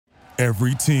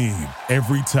Every team,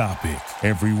 every topic,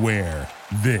 everywhere.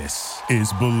 This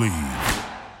is Believe.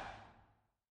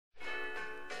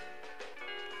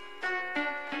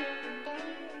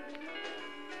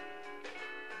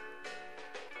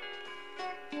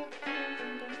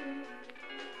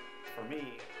 For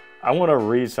me, I want to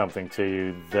read something to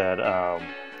you that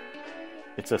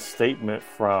it's a statement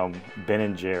from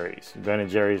Ben & Jerry's. Ben &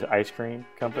 Jerry's ice cream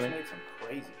company. They just made some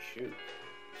crazy shoes.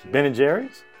 Ben &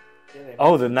 Jerry's? Yeah, they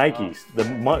Oh, made the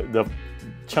some, Nikes, the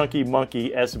Chunky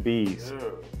Monkey SBs. Dude.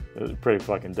 It was pretty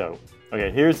fucking dope.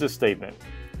 Okay, here's the statement.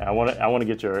 I want to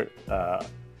get your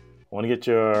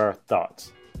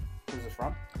thoughts. Who's this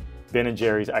from? Ben &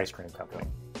 Jerry's ice cream company.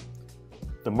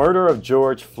 The murder of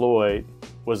George Floyd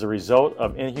was the result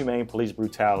of inhumane police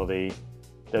brutality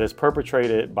that is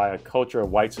perpetrated by a culture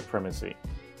of white supremacy.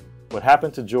 What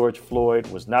happened to George Floyd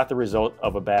was not the result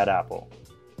of a bad apple.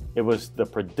 It was the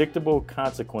predictable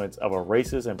consequence of a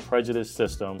racist and prejudiced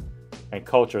system and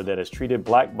culture that has treated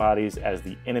black bodies as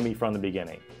the enemy from the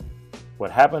beginning.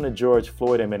 What happened to George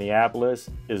Floyd in Minneapolis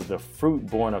is the fruit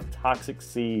born of toxic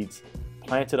seeds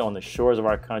planted on the shores of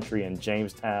our country in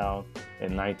Jamestown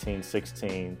in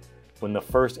 1916, when the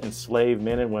first enslaved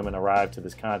men and women arrived to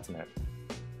this continent.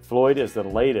 Floyd is the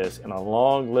latest in a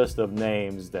long list of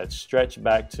names that stretch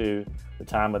back to the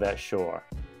time of that shore.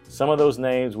 Some of those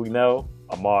names we know: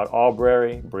 Ahmaud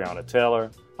Arbery, Breonna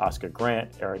Taylor, Oscar Grant,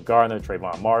 Eric Garner,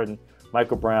 Trayvon Martin,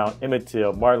 Michael Brown, Emmett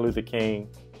Till, Martin Luther King,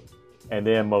 and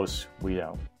then most we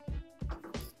don't.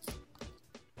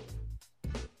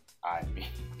 I mean,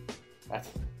 that's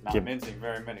not mincing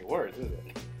very many words, is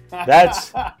it?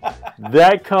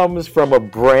 That comes from a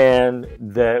brand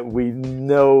that we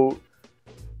know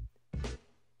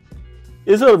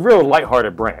is a real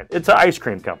lighthearted brand. It's an ice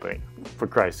cream company, for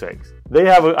Christ's sakes. They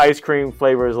have ice cream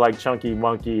flavors like Chunky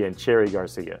Monkey and Cherry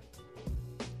Garcia.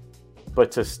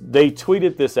 But they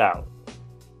tweeted this out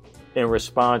in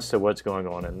response to what's going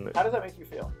on. How does that make you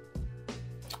feel?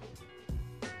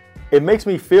 It makes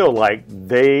me feel like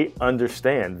they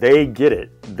understand. They get it.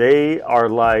 They are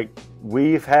like,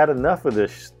 we've had enough of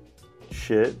this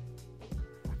shit.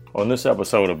 On this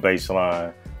episode of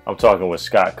Baseline, I'm talking with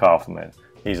Scott Kaufman.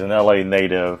 He's an LA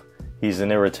native. He's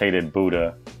an irritated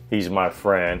Buddha. He's my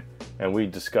friend. And we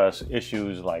discuss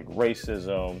issues like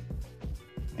racism,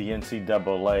 the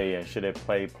NCAA, and should it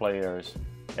play players.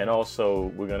 And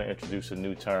also, we're going to introduce a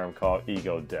new term called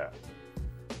ego death.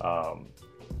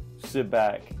 Sit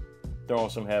back, throw on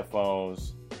some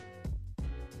headphones,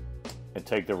 and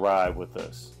take the ride with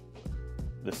us.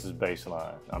 This is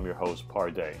Baseline. I'm your host,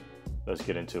 Parday. Let's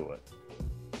get into it.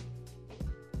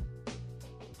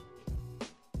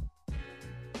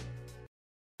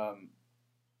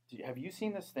 Have you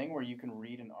seen this thing where you can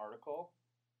read an article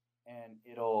and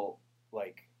it'll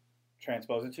like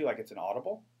transpose it to you like it's an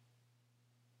Audible?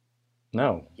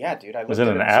 No. Yeah, dude. Was it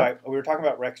an app? We were talking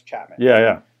about Rex Chapman.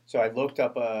 Yeah. So I looked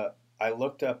up a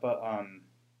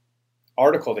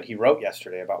article that he wrote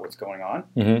yesterday about what's going on,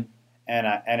 Mm-hmm.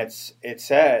 and it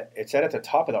said at the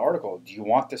top of the article, "Do you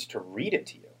want this to read it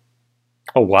to you?"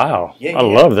 Oh, wow. Yeah, I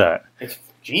love that. It's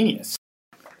genius.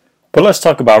 But let's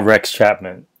talk about Rex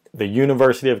Chapman, the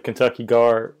University of Kentucky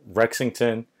guard,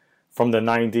 Rexington, from the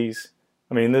 90s.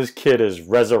 I mean, this kid has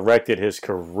resurrected his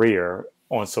career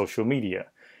on social media.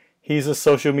 He's a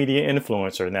social media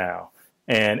influencer now.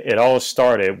 And it all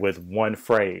started with one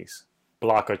phrase: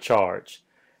 block or charge.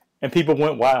 And people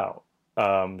went wild.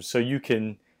 So you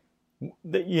can,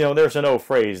 there's an old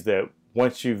phrase that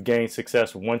once you've gained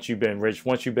success, once you've been rich,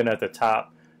 once you've been at the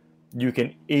top, you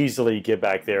can easily get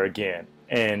back there again.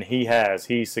 And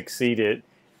he succeeded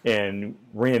in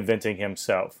reinventing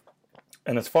himself.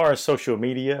 And as far as social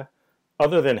media,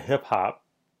 other than hip hop,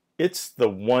 it's the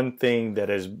one thing that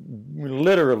has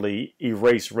literally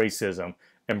erased racism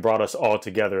and brought us all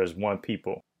together as one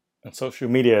people. And social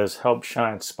media has helped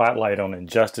shine spotlight on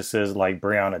injustices like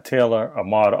Breonna Taylor,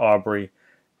 Ahmaud Arbery,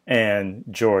 and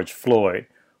George Floyd,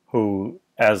 who,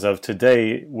 as of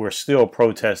today, we're still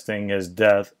protesting his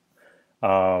death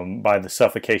by the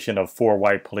suffocation of 4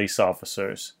 white police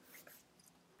officers.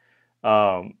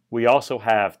 We also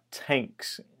have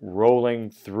tanks rolling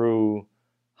through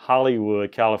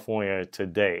Hollywood, California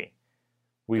today.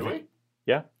 Really?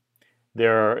 Yeah.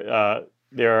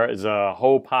 There is a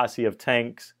whole posse of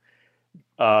tanks.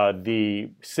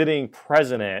 The sitting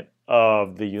president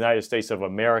of the United States of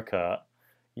America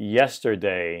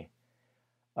yesterday,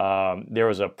 there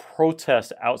was a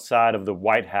protest outside of the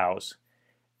White House,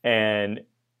 and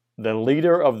the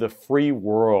leader of the free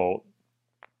world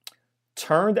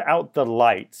turned out the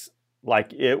lights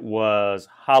like it was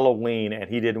Halloween and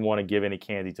he didn't want to give any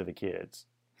candy to the kids.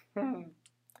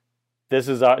 this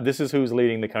is who's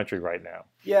leading the country right now.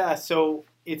 Yeah, so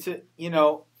it's a,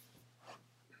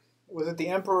 was it The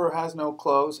Emperor Has No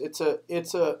Clothes? It's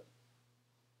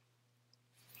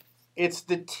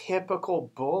the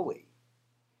typical bully.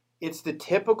 It's the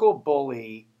typical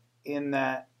bully in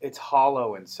that it's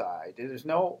hollow inside.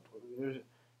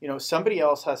 Somebody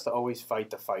else has to always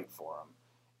fight the fight for him.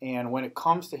 And when it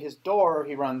comes to his door,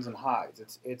 he runs and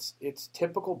hides. It's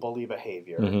typical bully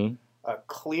behavior. Mm-hmm.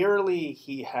 Clearly,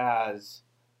 he has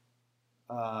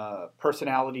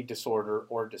personality disorder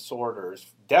or disorders.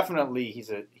 Definitely,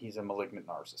 he's a malignant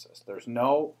narcissist. There's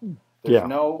no.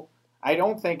 I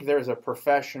don't think there's a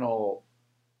professional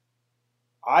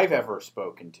I've ever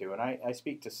spoken to, and I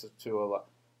speak to a lot,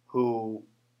 who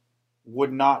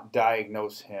would not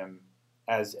diagnose him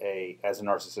as a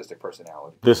narcissistic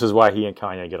personality. This is why he and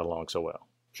Kanye get along so well.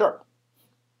 Sure.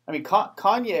 I mean,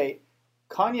 Kanye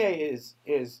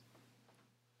is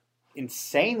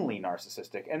insanely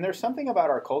narcissistic, and there's something about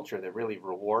our culture that really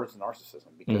rewards narcissism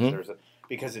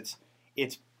because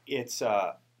it's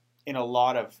in a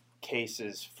lot of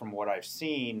cases, from what I've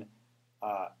seen,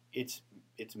 it's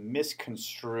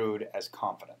misconstrued as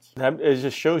confidence. It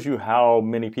just shows you how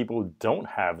many people don't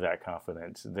have that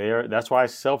confidence. That's why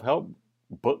self-help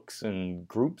books and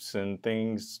groups and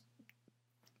things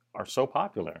are so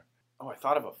popular. Oh, I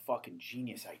thought of a fucking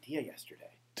genius idea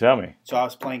yesterday. Tell me. So I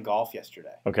was playing golf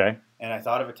yesterday. Okay. And I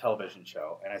thought of a television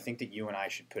show, and I think that you and I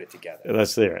should put it together.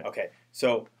 Let's hear it. Okay.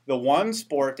 So the one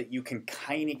sport that you can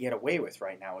kind of get away with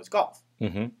right now is golf.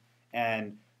 Mm-hmm.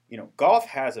 And, golf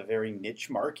has a very niche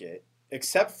market,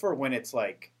 except for when it's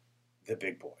like the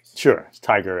big boys. Sure. It's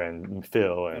Tiger and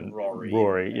Phil and Rory,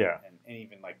 yeah. And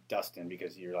even like Dustin,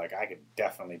 because you're like, I could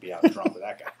definitely be out drunk with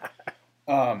that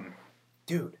guy.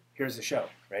 Dude, here's the show.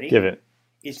 Ready? Give it.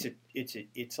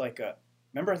 It's like a,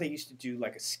 remember they used to do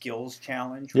like a skills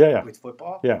challenge with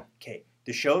football? Yeah. Okay.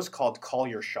 The show's called Call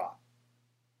Your Shot.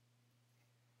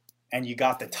 And you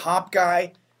got the top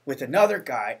guy with another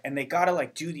guy, and they got to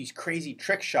like do these crazy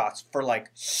trick shots for like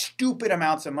stupid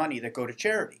amounts of money that go to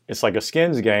charity. It's like a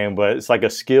skins game, but it's like a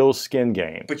skills skin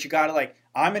game. But you got to like,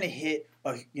 I'm going to hit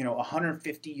a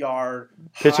 150-yard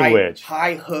pitching wedge,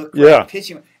 high hook,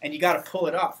 pitching, and you got to pull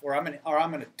it off. Or I'm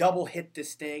going to double hit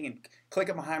this thing and click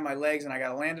it behind my legs, and I got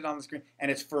to land it on the screen,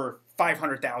 and it's for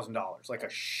 $500,000, like a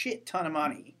shit ton of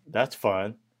money. That's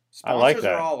fun. Sponsors I like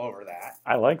that. Are all over that.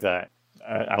 I like that.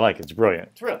 I like it. It's brilliant.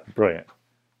 It's really brilliant.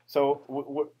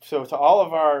 So to all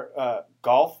of our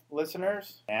golf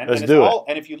listeners, and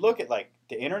if you look at like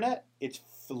the internet, it's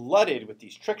flooded with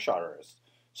these trick shot artists.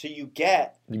 So you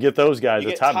get those guys,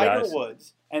 the top Tiger guys. Tiger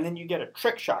Woods, and then you get a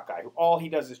trick shot guy who all he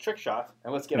does is trick shots.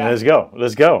 And let's go.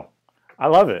 I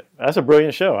love it. That's a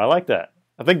brilliant show. I like that.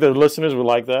 I think the listeners would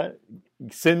like that.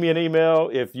 Send me an email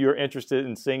if you're interested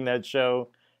in seeing that show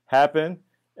happen.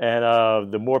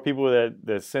 And the more people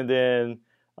that send in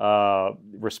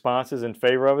responses in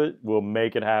favor of it, will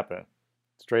make it happen.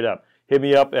 Straight up. Hit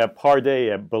me up at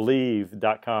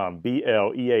parday@believe.com,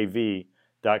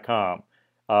 BLEAV.com.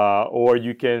 Or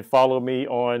you can follow me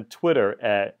on Twitter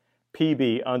at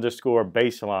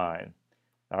PB_baseline.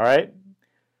 All right?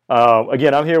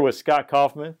 Again, I'm here with Scott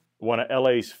Kaufman, one of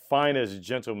LA's finest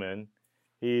gentlemen.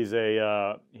 He's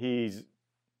he's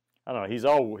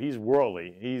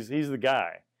worldly. He's the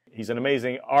guy. He's an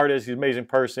amazing artist. He's an amazing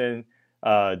person.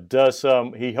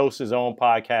 He hosts his own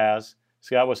podcast.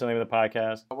 Scott, what's the name of the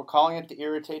podcast? We're calling it The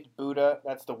Irritated Buddha.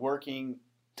 That's the working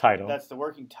title. That's the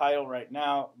working title right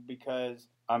now because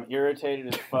I'm irritated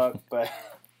as fuck, but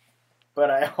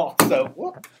I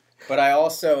also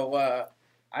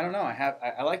I don't know.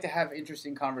 I like to have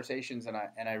interesting conversations, and I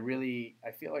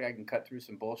feel like I can cut through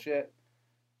some bullshit.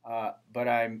 But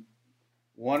I'm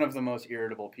one of the most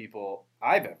irritable people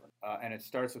I've ever, and it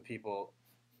starts with people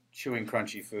chewing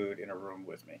crunchy food in a room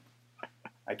with me.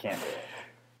 I can't do it.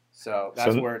 So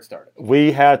that's where it started.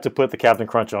 We had to put the Captain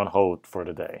Crunch on hold for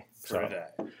today.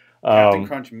 Captain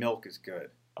Crunch milk is good.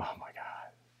 Oh my god,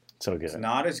 so good. It's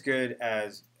not as good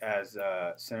as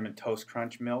Cinnamon Toast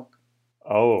Crunch milk.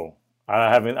 Oh,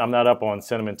 I'm not up on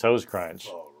Cinnamon Toast Crunch.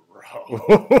 Oh,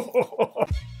 bro.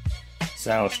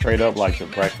 Sounds straight up like the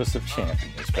breakfast of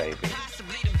champions, baby.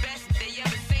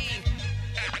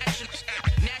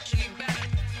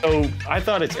 So I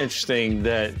thought it's interesting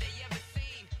that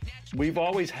we've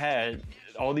always had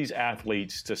all these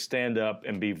athletes to stand up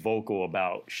and be vocal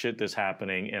about shit that's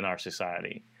happening in our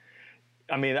society.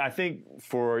 I mean, I think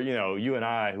for, you and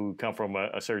I who come from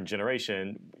a certain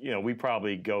generation, we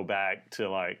probably go back to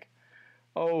like,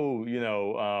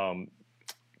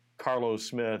 Carlos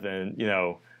Smith and,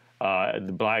 the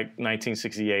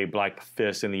 1968 black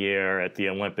fist in the air at the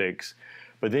Olympics.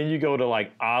 But then you go to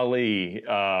like Ali,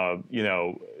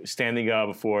 standing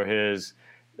up for his,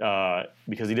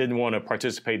 because he didn't want to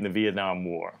participate in the Vietnam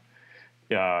War.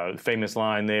 Famous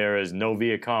line there is, "No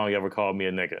Viet Cong ever called me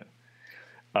a nigga."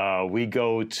 We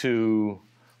go to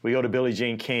Billie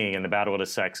Jean King and the Battle of the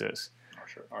Sexes.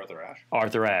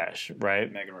 Arthur Ashe,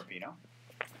 right? Megan Rapinoe.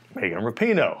 Megan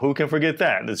Rapinoe, who can forget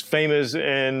that? It's famous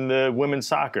in women's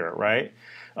soccer, right?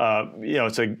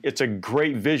 It's a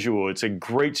great visual. It's a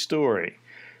great story.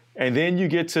 And then you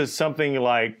get to something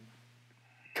like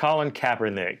Colin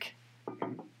Kaepernick,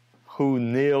 who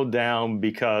kneeled down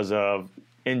because of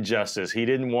injustice. He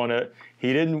wanted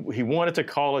to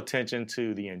call attention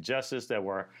to the injustice that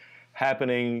were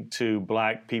happening to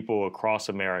black people across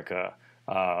America.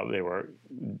 They were,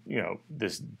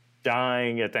 this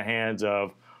dying at the hands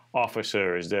of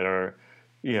officers that are,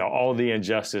 all the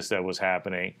injustice that was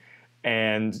happening.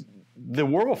 And the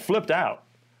world flipped out.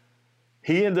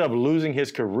 He ended up losing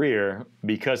his career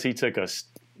because he took a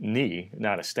knee,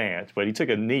 not a stance, but he took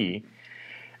a knee.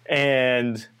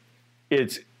 And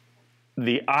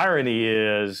the irony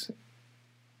is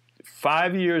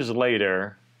 5 years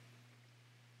later,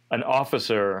 an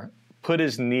officer put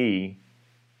his knee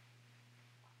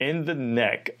in the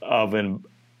neck of a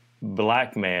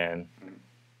black man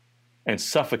and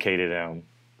suffocated him.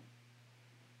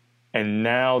 And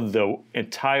now the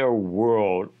entire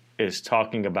world is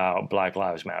talking about Black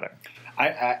Lives Matter.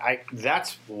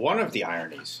 That's one of the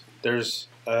ironies. There's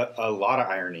a lot of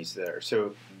ironies there.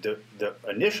 So the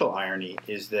initial irony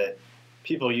is that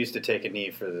people used to take a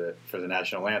knee for the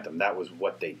national anthem. That was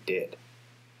what they did.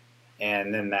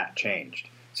 And then that changed.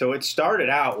 So it started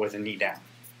out with a knee down.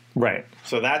 Right.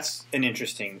 So that's an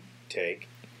interesting take.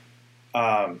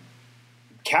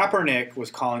 Kaepernick was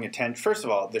calling attention. First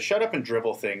of all, the shut up and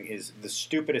dribble thing is the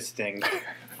stupidest thing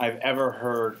I've ever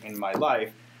heard in my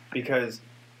life, because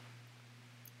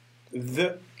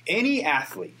any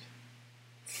athlete,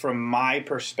 from my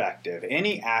perspective,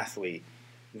 any athlete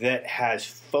that has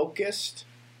focused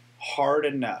hard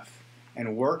enough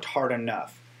and worked hard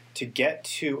enough to get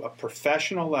to a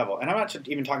professional level, and I'm not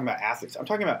even talking about athletes, I'm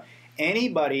talking about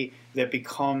anybody that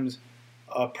becomes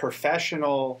a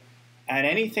professional at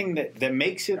anything that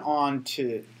makes it on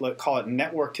to, let's call it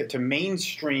network, to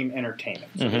mainstream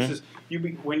entertainment. So this is,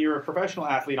 when you're a professional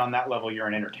athlete on that level, you're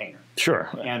an entertainer. Sure.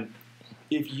 And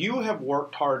if you have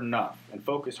worked hard enough and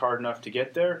focused hard enough to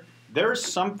get there, there's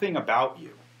something about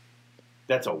you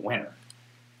that's a winner.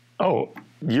 Oh,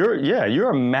 you're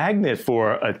a magnet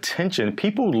for attention.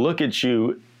 People look at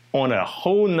you on a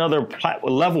whole nother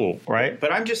level, right?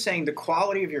 But I'm just saying the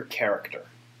quality of your character.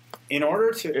 In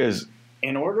order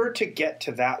to get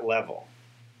to that level,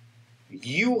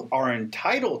 you are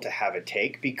entitled to have a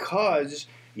take because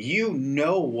you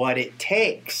know what it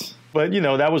takes. But,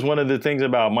 that was one of the things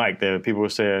about Mike that people were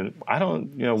saying, I don't,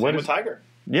 what is Tiger?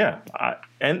 Yeah.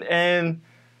 And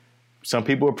some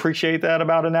people appreciate that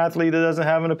about an athlete that doesn't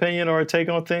have an opinion or a take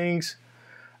on things.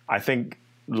 I think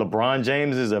LeBron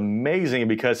James is amazing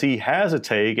because he has a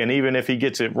take, and even if he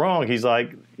gets it wrong, he's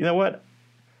like, you know what?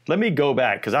 Let me go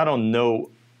back because I don't know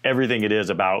everything it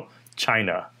is about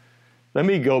China. Let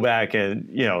me go back and,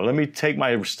 let me take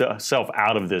myself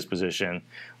out of this position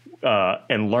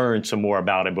and learn some more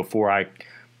about it before I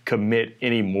commit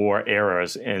any more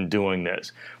errors in doing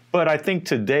this. But I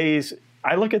think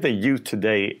I look at the youth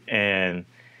today, and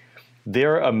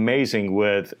they're amazing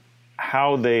with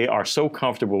how they are so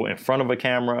comfortable in front of a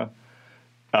camera,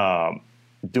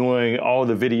 doing all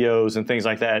the videos and things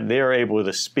like that. They're able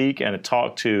to speak and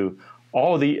talk to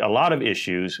a lot of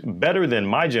issues better than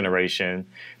my generation,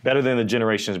 better than the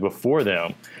generations before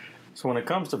them. So when it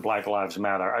comes to Black Lives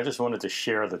Matter, I just wanted to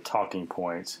share the talking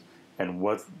points and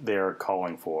what they're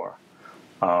calling for.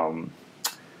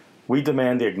 We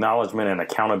demand the acknowledgement and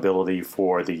accountability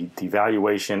for the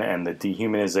devaluation and the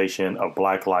dehumanization of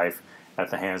black life at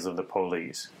the hands of the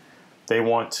police. They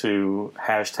want to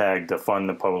hashtag defund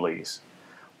the police.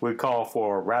 We call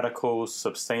for radical,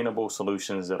 sustainable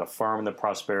solutions that affirm the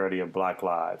prosperity of black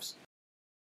lives.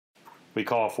 We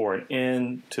call for an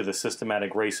end to the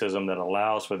systematic racism that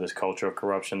allows for this culture of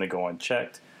corruption to go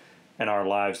unchecked and our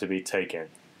lives to be taken.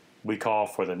 We call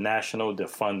for the national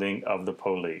defunding of the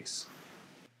police.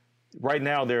 Right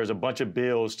now, there's a bunch of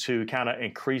bills to kind of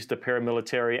increase the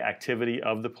paramilitary activity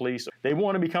of the police. They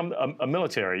want to become a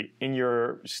military in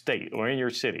your state or in your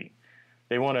city.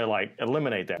 They want to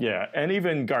eliminate that. Yeah, and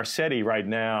even Garcetti right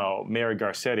now, Mayor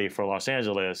Garcetti for Los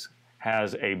Angeles,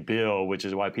 has a bill, which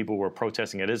is why people were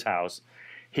protesting at his house.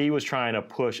 He was trying to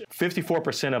push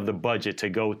 54% of the budget to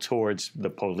go towards the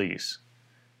police.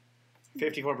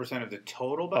 54% of the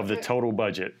total budget? Of the total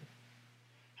budget.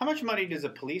 How much money does a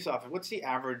police officer? What's the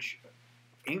average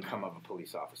income of a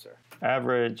police officer?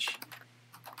 Average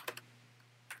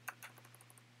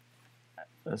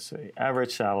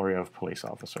salary of police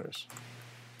officers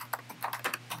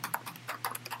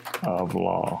of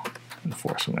law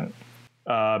enforcement.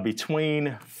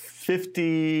 Between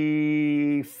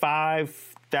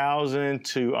 $55,000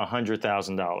 to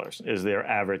 $100,000 is their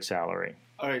average salary.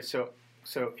 All right, so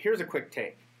here's a quick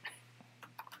take.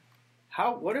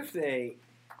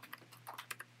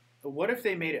 What if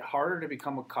they made it harder to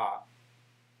become a cop,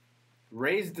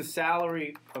 raised the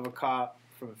salary of a cop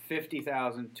from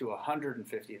 $50,000 to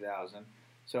 $150,000,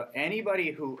 so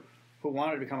anybody who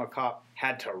wanted to become a cop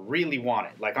had to really want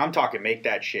it. Like, I'm talking make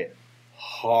that shit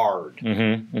hard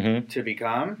to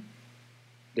become.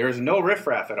 There's no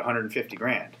riffraff at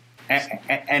 $150,000.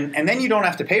 And then you don't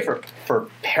have to pay for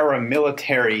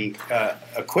paramilitary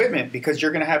equipment because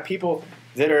you're going to have people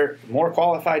that are more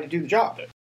qualified to do the job.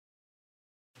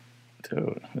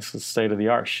 Dude, this is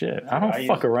state-of-the-art shit. I don't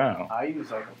fuck around. I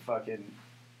use a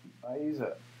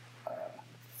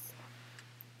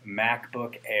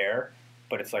MacBook Air,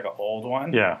 but it's like an old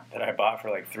one that I bought for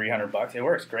like $300. It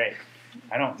works great.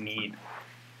 I don't need...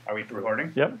 Are we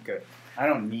recording? Yep. Good. I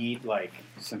don't need like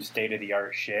some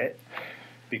state-of-the-art shit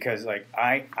because like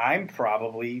I'm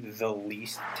probably the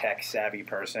least tech-savvy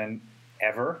person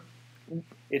ever.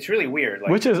 It's really weird.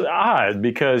 Like, which is odd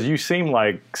because you seem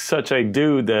like such a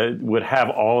dude that would have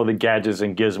all the gadgets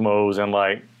and gizmos and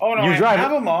like... Oh, no, I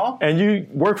have them all. And you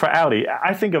work for Audi.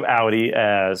 I think of Audi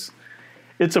as...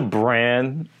 It's a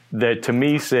brand that to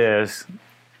me says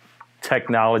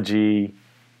technology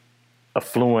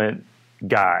affluent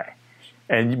guy.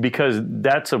 And because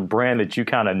that's a brand that you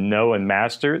kind of know and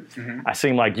mastered, I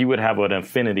seem like you would have an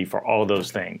affinity for all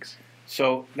those things.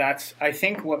 So I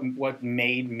think what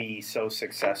made me so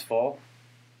successful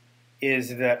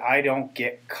is that I don't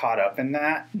get caught up in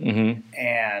that. And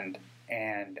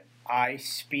I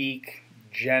speak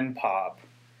Gen Pop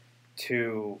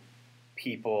to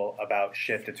people about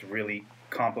shit that's really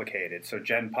complicated. So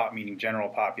Gen Pop meaning general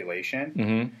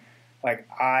population. Like,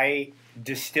 I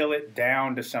distill it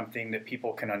down to something that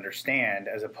people can understand,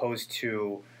 as opposed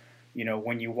to, you know,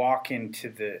 when you walk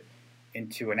into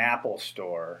an Apple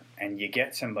store and you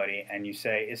get somebody and you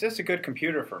say, "Is this a good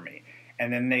computer for me?"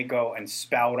 And then they go and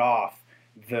spout off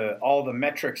all the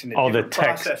metrics and the different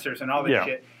processors and all this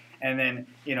shit. And then,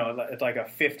 you know, it's like a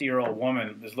 50-year-old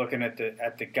woman is looking at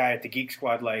the guy at the Geek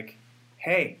Squad like,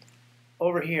 "Hey,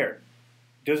 over here,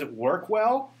 does it work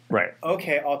well?" Right.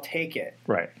 Okay, I'll take it.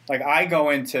 Right. Like, I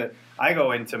go into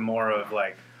more of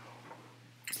like,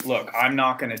 look, I'm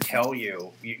not going to tell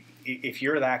you. If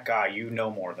you're that guy, you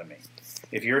know more than me.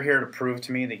 If you're here to prove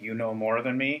to me that you know more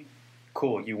than me,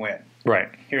 cool, you win. Right.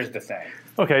 Here's the thing.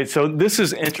 Okay, so this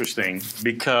is interesting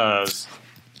because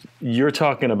you're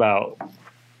talking about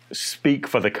speak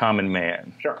for the common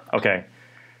man. Sure. Okay.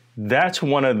 That's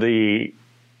one of the,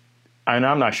 and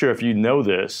I'm not sure if you know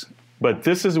this, but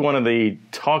this is one of the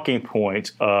talking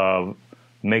points of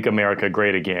Make America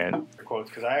Great Again. The quotes,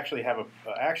 because I actually have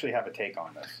a take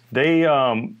on this.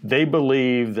 They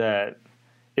believe that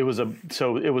it was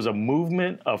a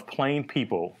movement of plain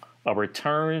people, a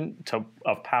return of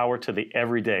power to the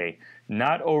everyday,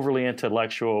 not overly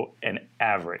intellectual and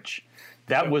average.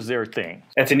 That was their thing.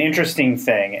 That's an interesting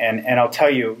thing, and I'll tell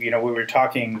you, you know, we were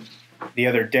talking the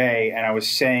other day, and I was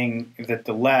saying that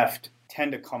the left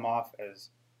tend to come off as,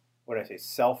 what did I say,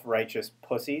 self-righteous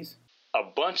pussies. A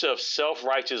bunch of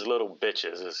self-righteous little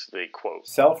bitches is the quote.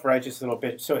 Self-righteous little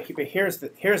bitch. So here's the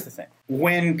thing.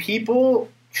 When people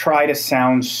try to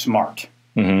sound smart,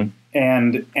 and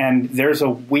there's a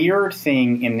weird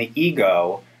thing in the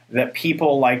ego that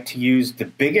people like to use the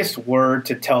biggest word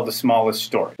to tell the smallest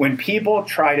story. When people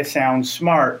try to sound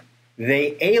smart,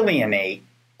 they alienate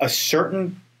a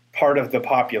certain part of the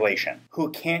population who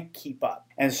can't keep up.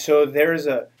 And so there's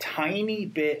a tiny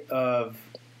bit of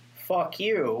fuck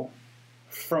you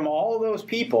from all those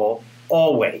people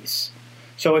always.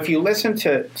 So if you listen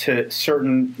to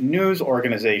certain news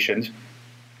organizations,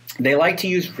 they like to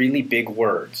use really big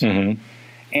words. And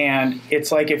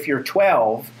it's like if you're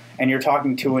 12 and you're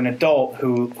talking to an adult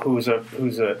who's a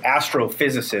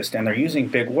astrophysicist and they're using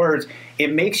big words,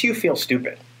 it makes you feel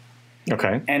stupid.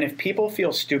 Okay. And if people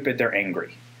feel stupid, they're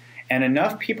angry. And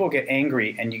enough people get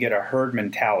angry and you get a herd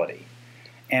mentality.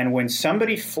 And when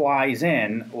somebody flies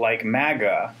in, like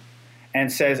MAGA, and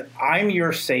says, "I'm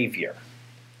your savior.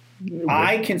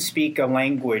 I can speak a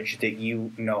language that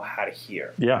you know how to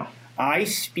hear. Yeah. I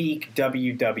speak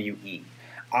WWE.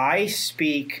 I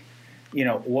speak, you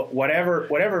know, whatever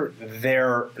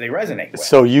they resonate with."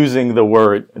 So using the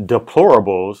word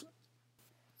deplorables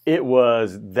it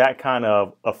was that kind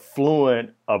of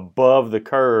affluent, above the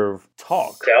curve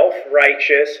talk.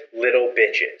 Self-righteous little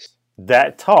bitches.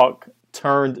 That talk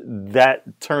turned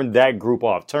that group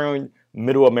off, turned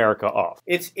Middle America off.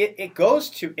 It goes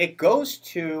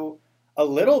to a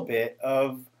little bit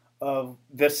of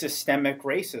the systemic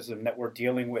racism that we're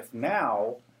dealing with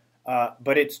now,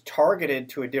 but it's targeted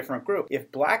to a different group.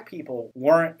 If black people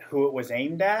weren't who it was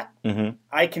aimed at, Mm-hmm.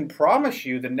 I can promise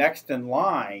you the next in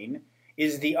line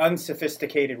is the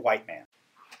unsophisticated white man.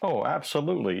 Oh,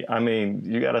 absolutely. I mean,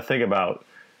 you got to think about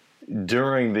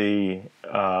during the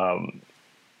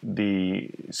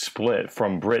split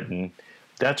from Britain.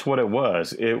 That's what it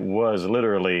was. It was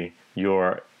literally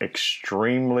your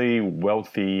extremely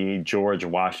wealthy George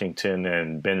Washington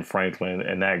and Ben Franklin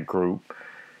and that group.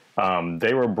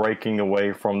 They were breaking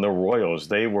away from the royals.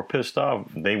 They were pissed off.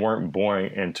 They weren't born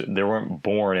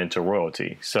into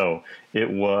royalty. So it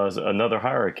was another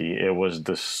hierarchy. It was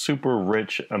the super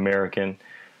rich American,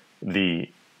 the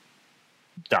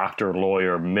doctor,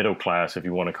 lawyer, middle class, if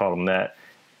you want to call them that,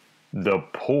 the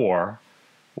poor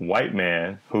white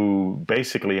man who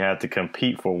basically had to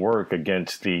compete for work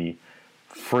against the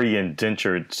free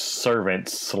indentured servant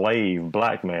slave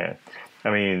black man.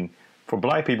 I mean, for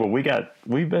black people,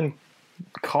 we've been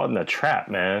caught in a trap,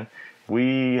 man.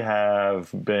 We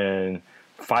have been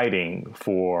fighting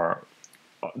for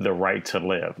the right to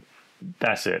live.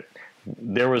 That's it.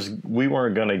 We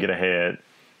weren't going to get ahead.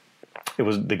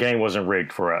 The game wasn't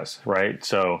rigged for us, right?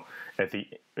 So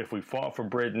if we fought for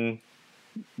Britain,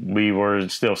 we were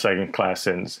still second class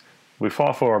citizens. We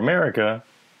fought for America,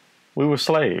 we were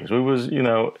slaves. We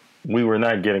were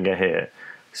not getting ahead.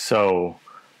 So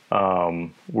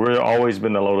we've always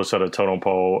been the lowest of the totem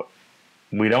pole.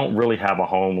 We don't really have a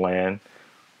homeland.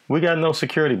 We got no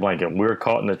security blanket. We're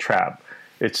caught in a trap.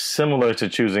 It's similar to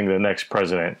choosing the next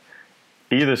president.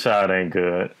 Either side ain't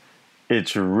good.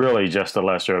 It's really just the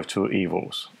lesser of two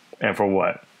evils. And for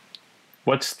what?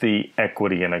 What's the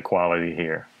equity and equality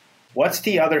here? What's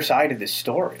the other side of this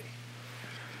story?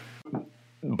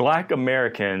 Black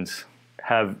Americans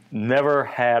have never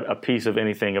had a piece of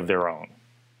anything of their own.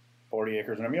 40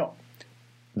 acres and a mule.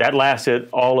 That lasted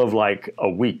all of like a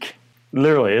week.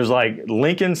 Literally, it was like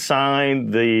Lincoln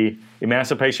signed the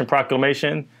Emancipation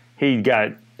Proclamation. He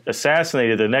got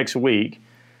assassinated the next week.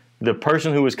 The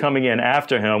person who was coming in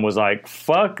after him was like,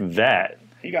 fuck that.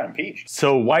 He got impeached.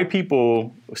 So white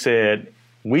people said,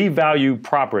 we value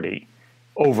property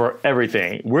over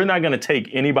everything. We're not going to take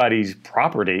anybody's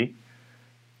property,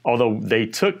 although they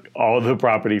took all the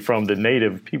property from the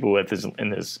native people in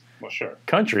this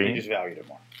country. They just valued it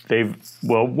more.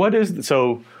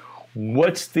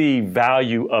 What's the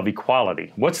value of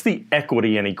equality? What's the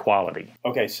equity in equality?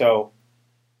 Okay, so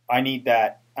I need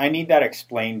that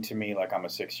explained to me like I'm a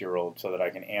 6-year-old so that I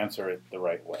can answer it the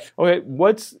right way. Okay,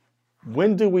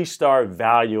 when do we start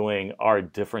valuing our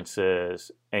differences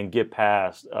and get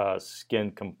past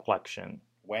skin complexion?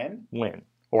 When?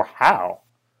 Or how?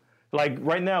 Like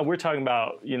right now we're talking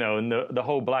about, the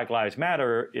whole Black Lives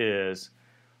Matter is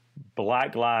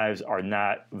Black lives are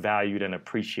not valued and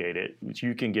appreciated.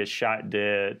 You can get shot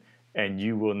dead and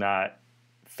you will not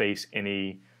face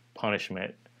any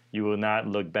punishment. You will not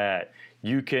look bad.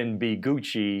 You can be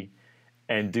Gucci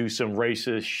and do some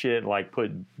racist shit like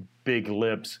put big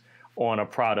lips on a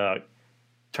product,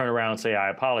 turn around and say, I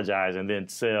apologize, and then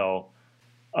sell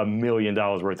 $1 million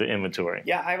worth of inventory.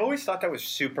 Yeah, I've always thought that was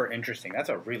super interesting. That's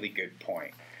a really good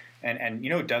point. And you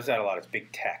know who does that a lot? It's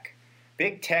big tech.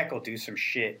 Big tech will do some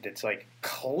shit that's like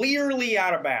clearly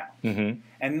out of bounds. Mm-hmm.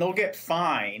 And they'll get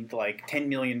fined like $10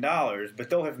 million, but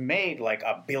they'll have made like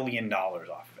 $1 billion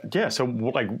off of it. Yeah, so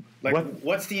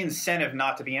what's the incentive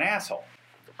not to be an asshole?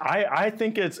 I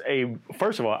think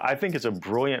first of all, I think it's a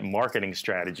brilliant marketing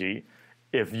strategy.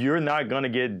 If you're not going to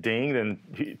get dinged,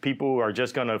 then people are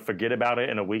just going to forget about it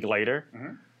in a week later.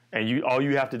 Mm-hmm. And all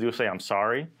you have to do is say, I'm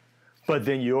sorry. But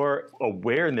then your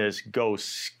awareness goes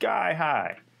sky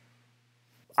high.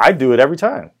 I do it every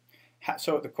time.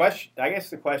 So the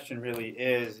question really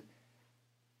is,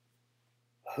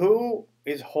 who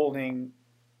is holding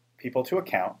people to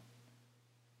account?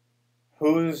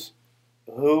 Who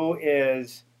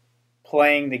is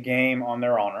playing the game on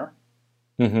their honor?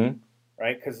 Mm-hmm.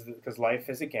 Right? Because life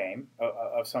is a game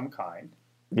of some kind.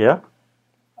 Yeah.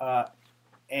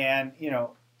 And,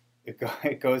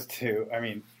 it goes to,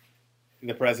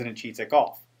 the president cheats at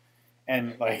golf.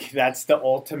 And, that's the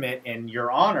ultimate in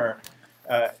your honor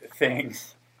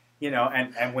things,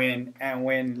 and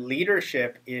when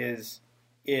leadership is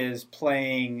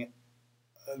playing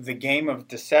the game of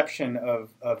deception of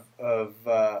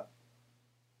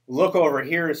look over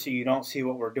here so you don't see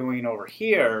what we're doing over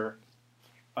here,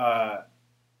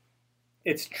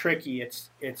 it's tricky.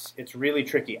 It's really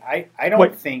tricky. I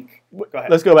don't think. Go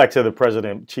ahead. Let's go back to the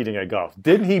president cheating at golf.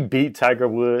 Didn't he beat Tiger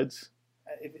Woods?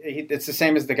 It's the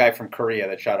same as the guy from Korea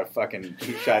that shot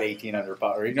 18 under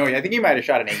par. No, I think he might have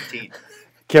shot an 18.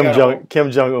 Kim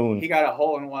Jong-un. He got a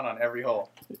hole in one on every hole.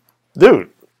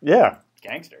 Dude, yeah.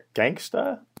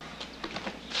 Gangster.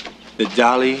 The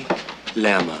Dalai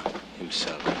Lama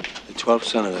himself, the 12th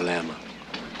son of the Lama.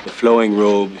 The flowing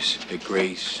robes, the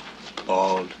grace,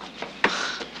 bald.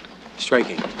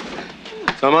 Striking.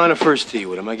 So I'm on a first tee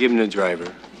with him. I give him the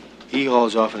driver. He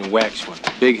hauls off and whacks one.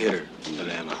 Big hitter, the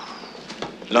Lama.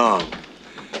 Long.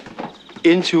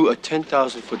 Into a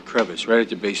 10,000-foot crevice right at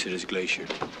the base of this glacier.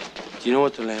 Do you know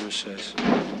what the Lama says?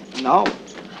 No.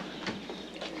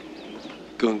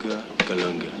 Gunga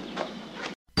Galunga.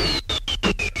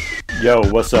 Yo,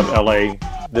 what's up, LA?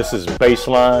 This is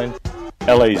Baseline,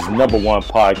 LA's #1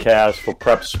 podcast for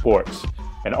prep sports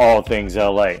and all things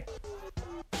LA.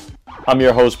 I'm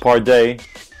your host, Parday.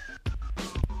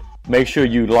 Make sure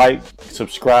you like,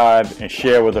 subscribe, and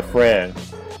share with a friend.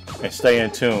 And stay in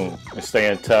tune and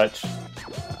stay in touch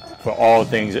for all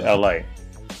things LA.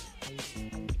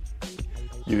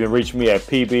 You can reach me at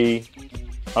PB_Baseline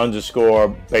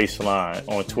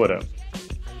on Twitter.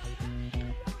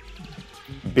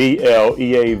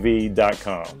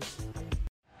 BLEAV.com.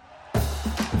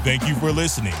 Thank you for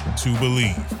listening to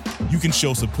Believe. You can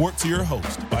show support to your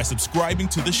host by subscribing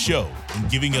to the show and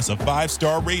giving us a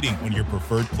 5-star rating on your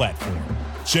preferred platform.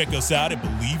 Check us out at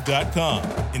Believe.com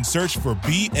and search for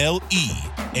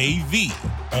BLEAV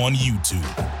on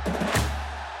YouTube.